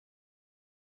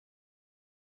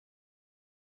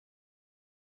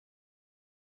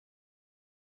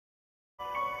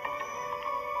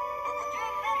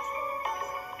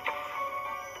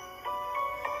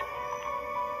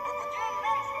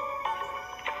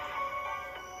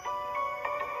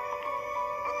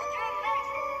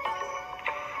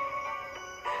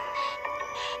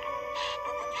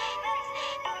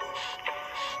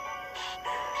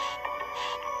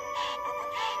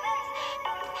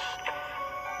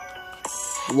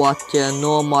What you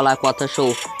know, more like what a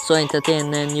show. So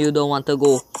entertaining you don't want to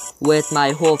go. With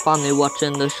my whole family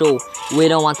watching the show. We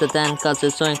don't want to end cause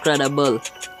it's so incredible.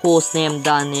 Host named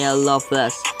Daniel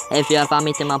Loveless. If you ever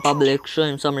meet him in public, show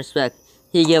him some respect.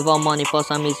 He gave out money for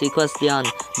some easy question,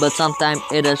 but sometimes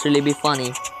it does really be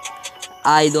funny.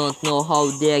 I don't know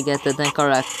how they get it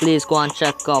incorrect. Please go and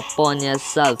check up on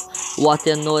yourself. What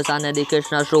you know is an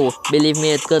educational show. Believe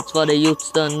me, it's good for the youths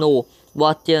to know.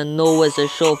 What you know is a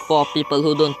show for people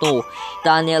who don't know.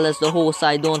 Daniel is the host.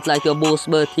 I don't like your boss,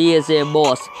 but he is a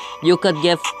boss. You could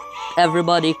give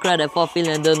everybody credit for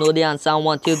feeling to know the answer and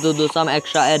want you to do some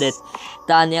extra edit.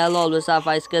 Daniel always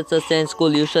advises kids to stay in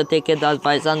school. You should take his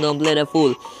advice and don't play the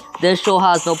fool. This show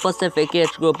has no specific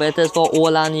age group. It is for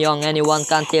old and young. Anyone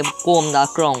can take home the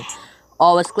crown.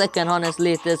 Always clicking on his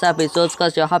latest episodes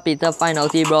cause you're happy to find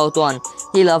out he brought one.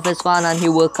 He loves his fan and he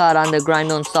work hard on the grind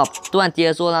non-stop. 20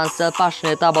 years old and still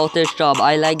passionate about his job.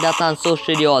 I like that and so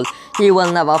should you all. He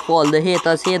will never fall. The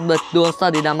haters hate but don't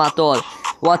study them at all.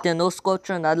 What you know,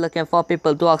 Sculpture not looking for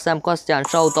people to ask them questions.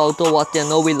 Shout out to What You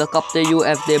Know, we look up to you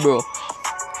if they bro.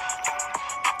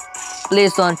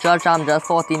 Please don't judge, I'm just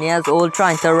 14 years old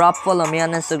trying to rap. Follow me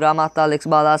on Instagram at Alex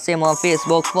Bala. Same on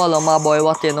Facebook. Follow my boy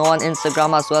What You Know on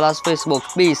Instagram as well as Facebook.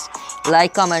 Peace.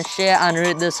 Like, comment, share and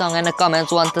rate the song in the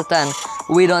comments 1 to 10.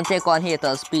 We don't take on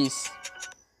haters. Peace.